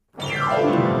I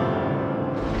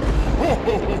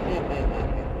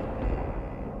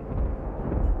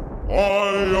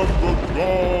am the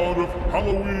god of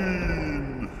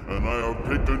Halloween, and I have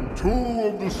taken 2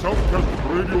 of the Southcast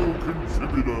Radio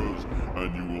contributors, and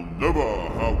you will never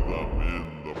have them in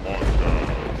the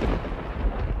podcast.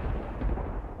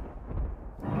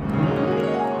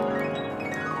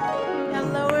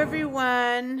 Hello,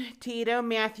 everyone. Tito,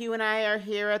 Matthew, and I are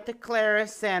here at the Clara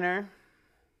Center.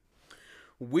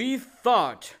 We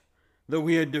thought that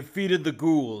we had defeated the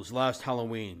ghouls last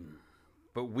Halloween,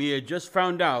 but we had just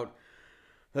found out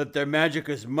that their magic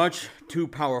is much too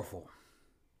powerful.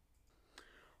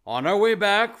 On our way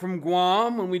back from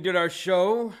Guam when we did our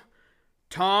show,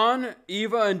 Ton,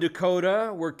 Eva, and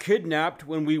Dakota were kidnapped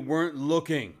when we weren't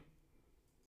looking.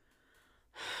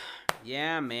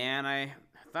 Yeah, man, I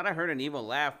thought I heard an evil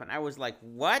laugh, and I was like,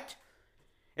 what?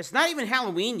 It's not even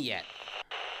Halloween yet.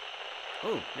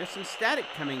 Oh, there's some static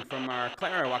coming from our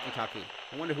Clara walkie-talkie.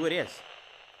 I wonder who it is.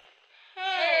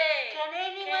 Hey, can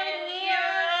anyone hear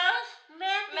us?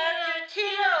 Matthew,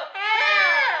 Tito,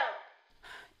 help!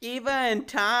 Eva and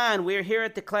Ton, we're here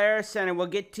at the Clara Center. We'll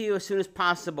get to you as soon as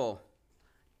possible.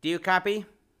 Do you copy?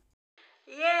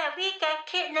 Yeah, we got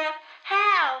kidnapped.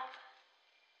 Help!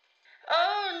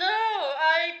 Oh no,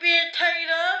 I've been tied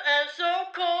up and so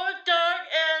cold, dark,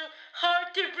 and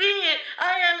hard to breathe.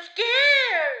 I am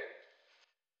scared.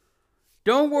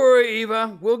 Don't worry,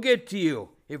 Eva. We'll get to you.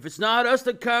 If it's not us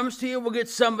that comes to you, we'll get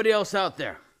somebody else out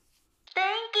there.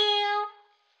 Thank you.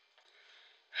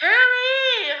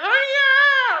 Hurry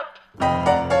up!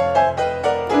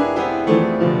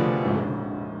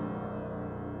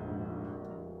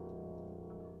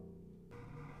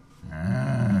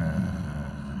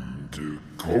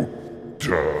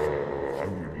 Dakota, I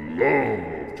would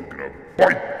love to get a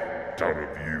bite out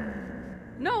of you.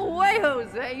 No way,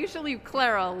 Jose. You should leave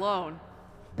Clara alone.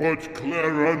 But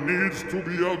Clara needs to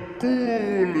be a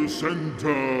ghoul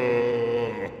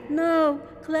center. No,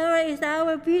 Clara is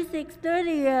our music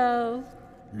studio.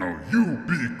 Now you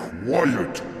be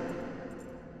quiet.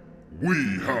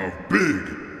 We have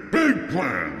big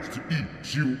plans to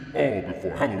eat you all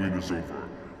before Halloween is over.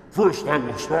 First, I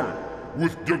will start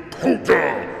with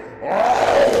Dakota.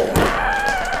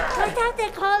 What's up,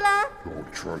 Dakota?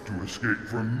 Don't try to escape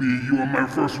from me. You are my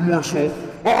first morsel.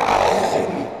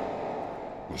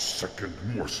 The second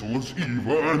morsel is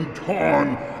Eva and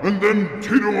Ton, and then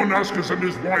Tito Onaskas and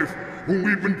his wife, whom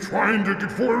we've been trying to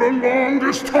get for the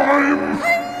longest time.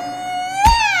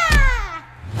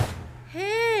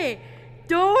 Hey,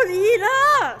 don't eat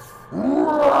us!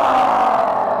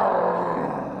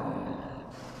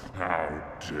 How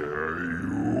dare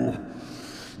you?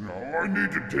 Now I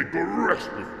need to take a rest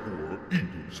before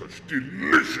eating such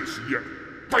delicious yet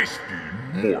feisty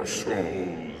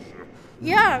morsels.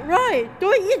 Yeah, right.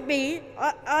 Don't eat me.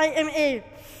 I am a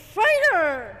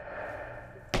fighter.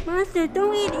 Master,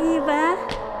 don't eat Eva.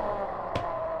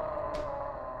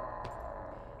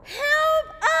 Help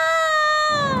us!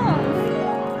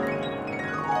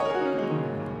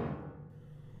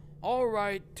 All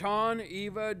right, Ton,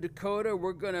 Eva, Dakota,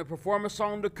 we're going to perform a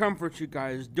song to comfort you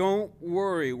guys. Don't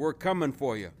worry, we're coming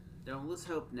for you. Don't lose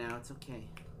hope now. It's okay.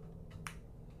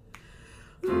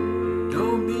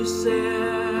 Don't be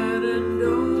sad and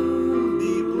don't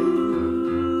be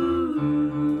blue.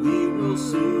 We will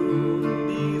soon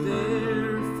be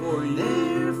there for you.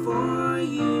 There for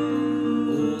you.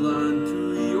 Hold on to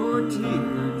your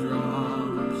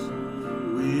teardrops.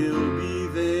 We'll be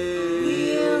there.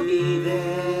 We'll be there.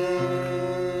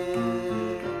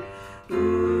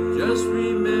 Just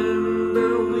remember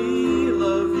we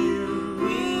love you.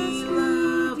 We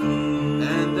love you.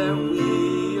 And that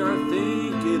we are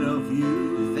thinking of you.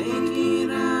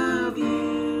 Thinking of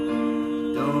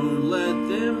you. Don't let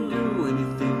them do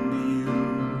anything to you.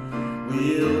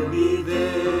 We'll be there.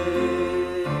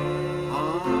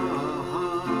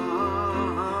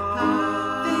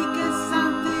 Think of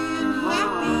something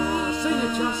happy. Sing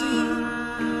it, Chelsea.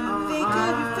 Think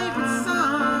of your favorite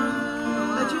song.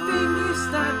 Let your fingers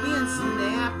start being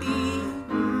snappy.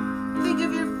 Think of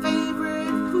your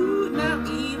favorite food now,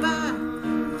 Eva.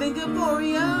 Think of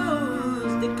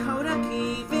Oreos, Dakota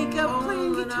Key. Think of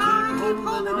playing guitar and keep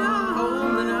holding on.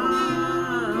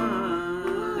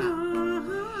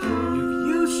 If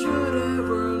you should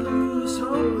ever lose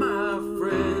hope, my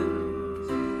friends,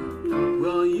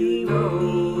 well, you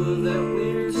know that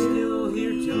we're still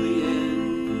here till the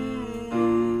end.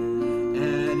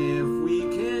 And if we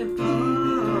can't be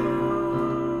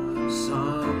there,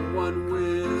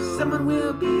 someone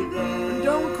will be there.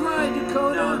 Don't cry,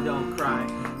 Dakota. No, don't cry.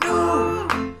 No!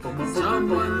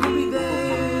 Someone will be there.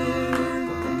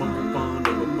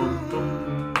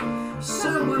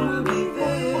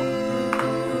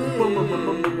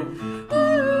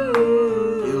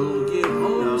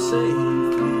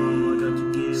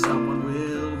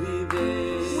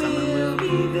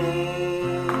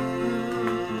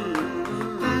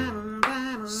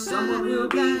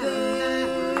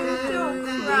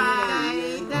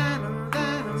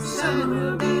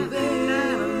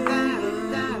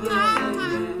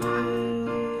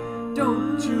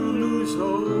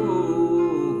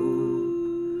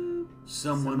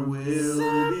 Someone will be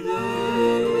there.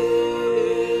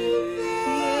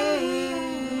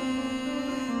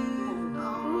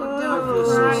 Don't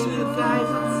cry, you guys.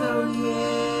 It's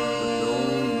okay.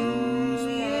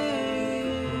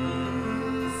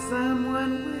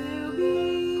 Someone will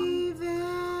be there.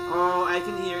 Oh, I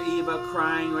can hear Eva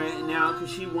crying right now because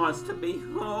she wants to be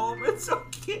home. It's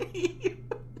okay.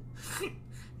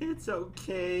 It's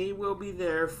okay. We'll be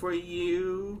there for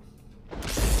you.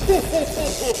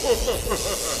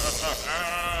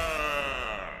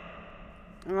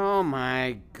 Oh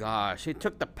my gosh, he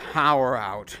took the power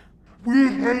out. We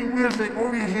hate music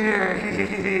over here.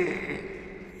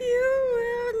 You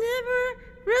will never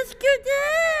rescue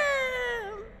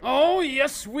them. Oh,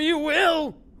 yes, we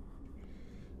will.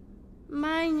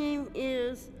 My name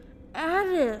is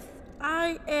Alice.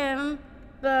 I am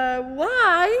the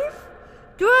wife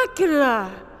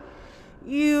Dracula.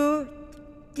 You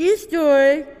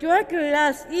destroyed Dracula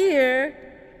last year.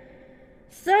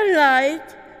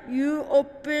 Sunlight, you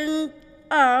opened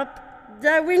up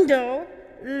the window,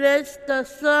 let the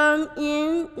sun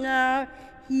in. Now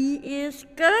he is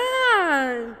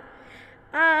gone.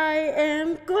 I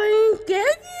am going to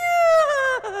get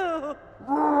you.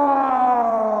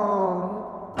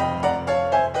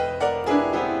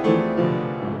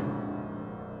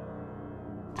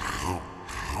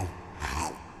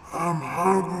 I'm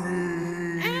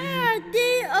hungry.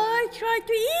 They are trying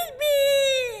to eat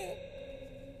me.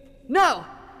 No!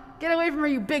 Get away from her,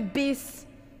 you big beasts!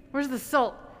 Where's the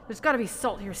salt? There's gotta be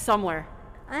salt here somewhere.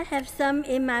 I have some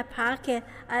in my pocket.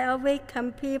 I always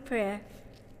come prepared.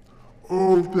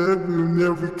 Oh, that will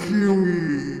never kill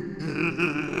me.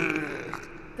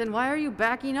 Then why are you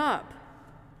backing up?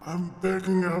 I'm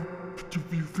backing up to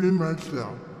defend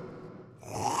myself.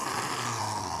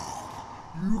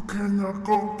 You cannot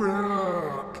go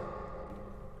back.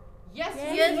 Yes,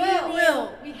 Yes, we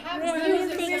will. We have What do you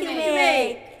think you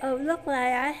make? Oh, look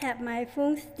like I have my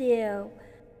phone still.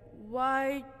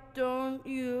 Why don't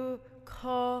you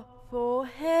call for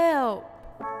help?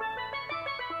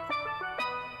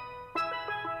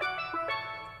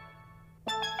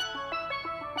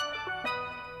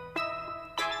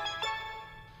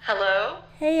 Hello?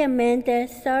 Hey, Amanda.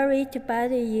 Sorry to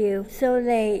bother you so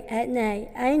late at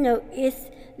night. I know it's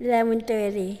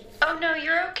 11:30. Oh, no,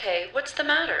 you're okay. What's the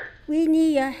matter? We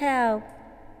need your help.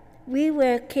 We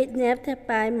were kidnapped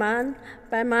by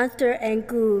monster and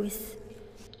ghouls.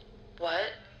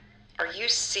 What? Are you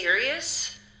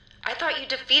serious? I thought you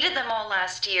defeated them all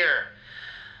last year.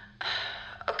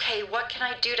 Okay, what can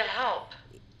I do to help?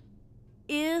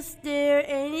 Is there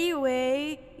any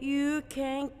way you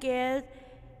can get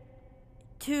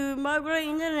to Margaret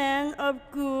in the land of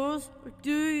ghouls?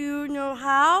 Do you know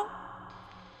how?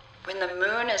 When the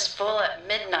moon is full at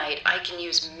midnight, I can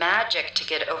use magic to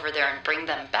get over there and bring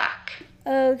them back.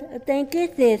 Oh, thank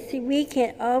goodness. We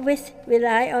can always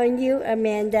rely on you,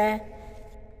 Amanda.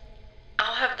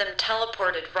 I'll have them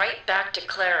teleported right back to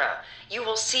Clara. You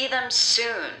will see them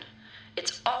soon.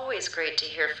 It's always great to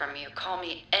hear from you. Call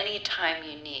me anytime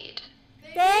you need.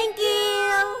 Thank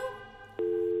you!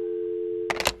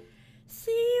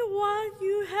 See what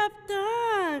you have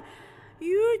done.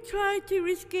 You tried to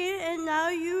risk it and now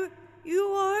you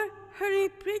are hurting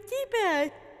pretty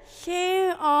bad.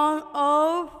 Shame on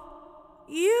all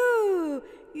you.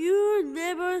 You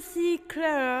never see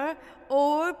Clara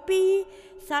or be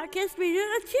Sarkis Video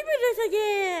Achievers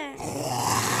again.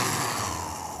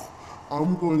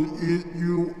 I'm gonna eat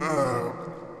you up.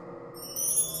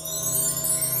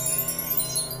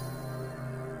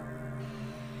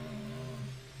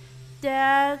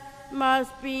 That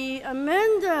must be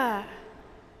Amanda.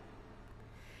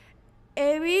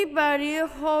 Everybody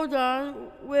hold on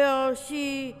while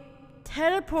she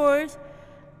teleports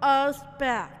us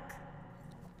back.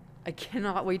 I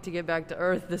cannot wait to get back to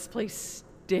Earth. This place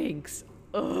stinks.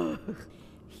 Ugh.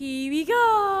 Here we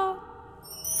go.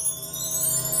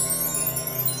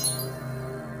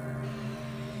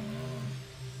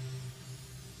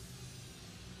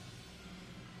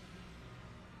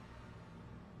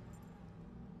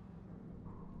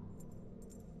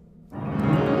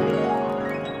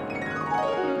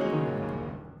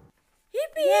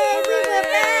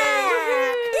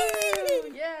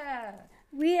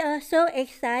 We are so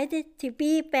excited to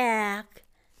be back.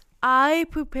 I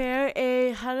prepared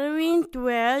a Halloween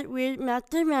duet with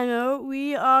Master Mano.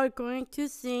 We are going to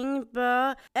sing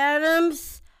the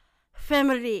Addams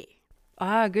Family.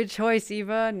 Ah, good choice,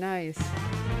 Eva. Nice.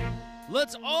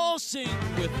 Let's all sing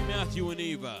with Matthew and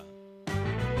Eva.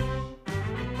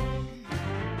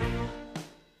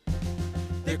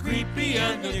 They're creepy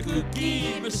and they're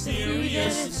kooky,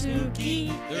 mysterious and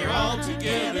spooky. They're all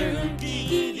together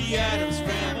hooky. The Addams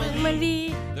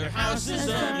Family. Their house is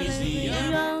a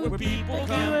museum where people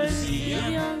come to see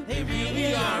them. They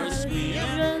really are a scream.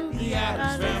 The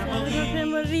Addams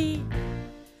Family.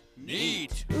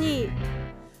 Neat.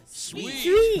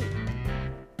 Sweet.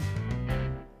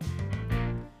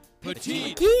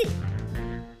 Petite.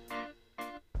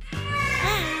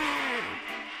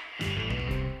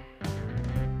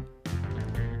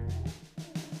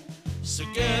 So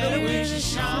get a wish, a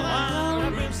shawl on,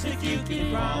 a broomstick you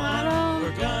can crawl on.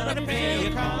 We're gonna pay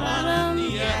a call on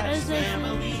the Addams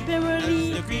Family.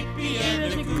 They're creepy and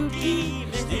they're kooky,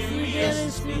 mysterious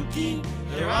and spooky.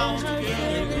 They're all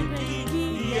together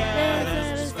kooky. The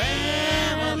Addams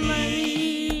Family.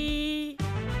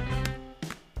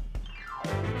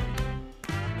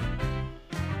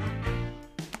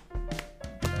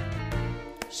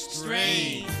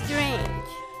 Strange.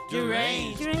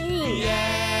 Deranged. The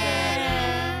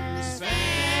Addams Family.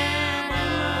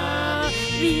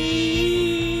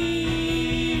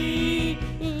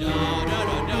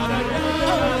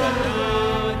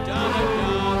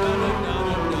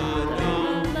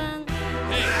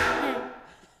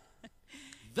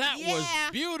 That was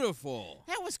beautiful.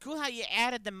 That was cool how you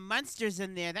added the monsters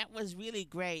in there. That was really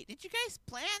great. Did you guys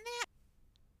plan that?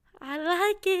 I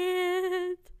like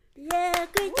it. Yeah,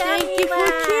 good job, Thank you for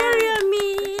Eva. cheering on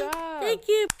me. Good job. Thank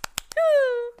you.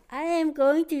 I am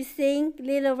going to sing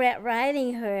Little Red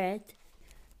Riding Hood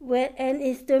with an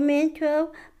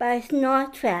instrumental by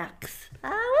Snortrax.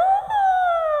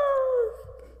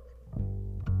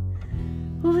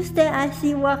 Who's that I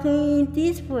see walking in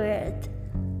this wood?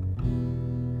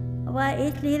 Why,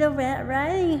 it's Little Red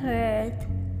Riding Hood.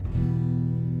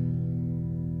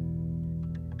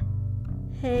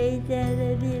 Hey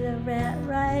there, Little Red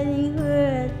Riding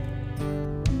Hood.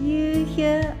 You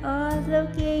sure are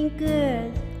looking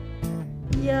good.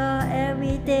 You're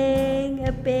everything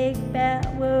a big bad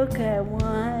world could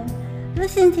want.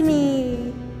 Listen to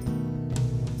me.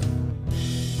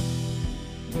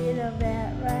 Little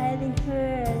Red Riding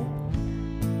Hood.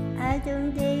 I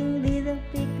don't think little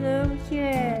big girl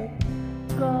should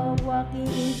go walking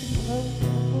into the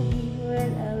spooky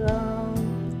wood alone.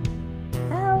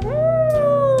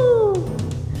 Ahoo!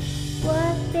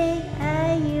 What big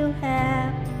eye you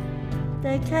have,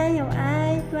 the kind of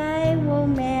eyes my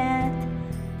romance.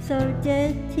 So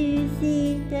just to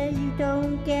see that you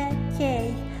don't get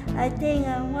chased, I think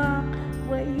I'll walk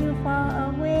where you far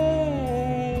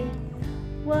away.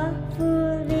 What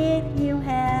food if you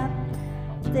have,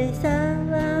 they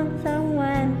surround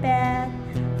someone bad.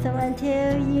 So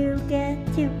until you get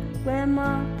to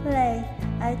Grandma's place,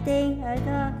 I think I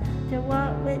thought to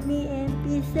walk with me and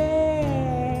be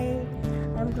safe.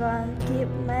 I'm gonna keep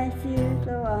my shoes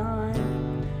on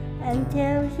and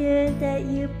tell you that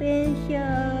you've been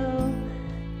shown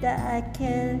that I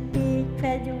can be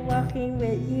treasure walking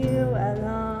with you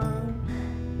along.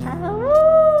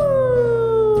 Ahoo!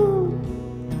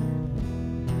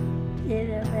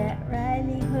 Little Red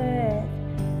Riding Hood,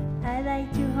 I'd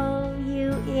like to hold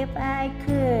you if I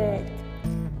could.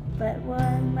 But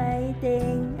one might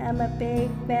think I'm a big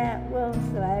bad wolf,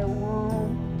 so I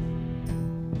won't.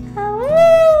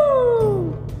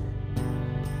 Ahoo!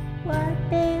 What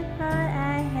big heart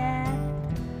I have,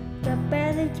 the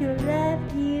better to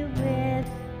love you with.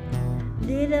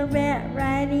 Little Red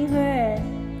Riding Hood,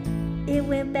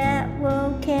 even bad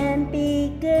wolf can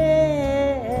be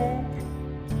good.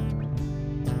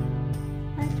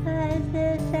 I try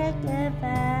to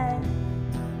sacrifice,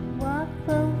 walk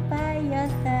close by your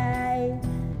side.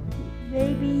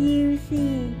 Baby, you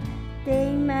see,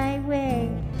 stay my way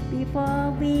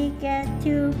before we get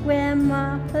to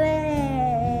Grandma's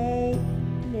place.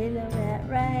 Little Red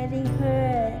Riding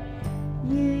Hood,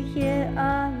 you sure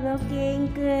are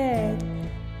looking good.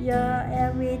 You're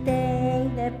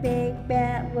everything the big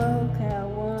bad wolf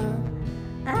can want.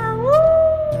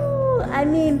 Ahoo! I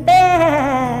mean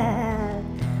bad!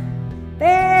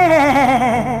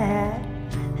 Bad!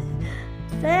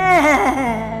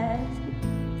 Bad!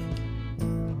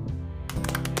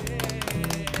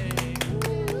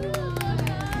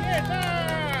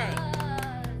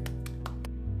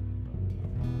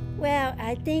 Well,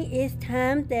 I think it's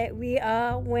time that we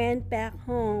all went back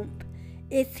home.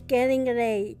 It's getting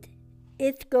late.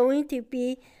 It's going to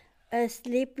be a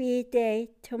sleepy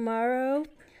day tomorrow,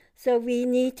 so we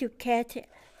need to catch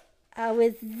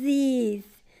our Z's.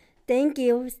 Thank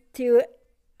you to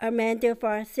Amanda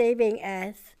for saving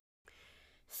us.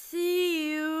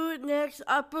 See you next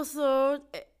episode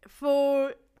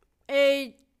for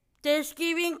a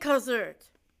Thanksgiving concert.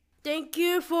 Thank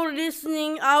you for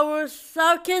listening our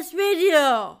Southcast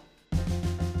video.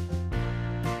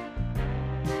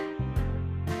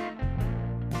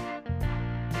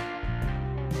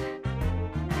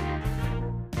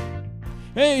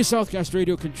 Hey, Southcast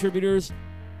Radio contributors.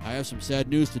 I have some sad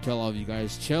news to tell all of you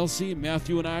guys. Chelsea,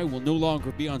 Matthew, and I will no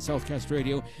longer be on Southcast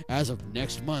Radio as of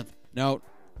next month. Now,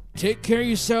 take care of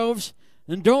yourselves,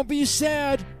 and don't be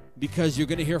sad, because you're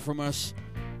going to hear from us.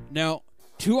 Now,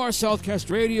 to our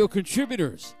Southcast Radio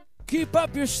contributors, keep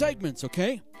up your segments,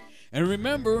 okay? And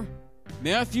remember,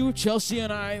 Matthew, Chelsea,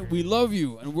 and I, we love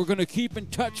you, and we're going to keep in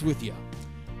touch with you.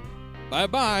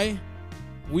 Bye-bye.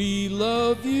 We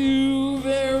love you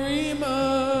very much.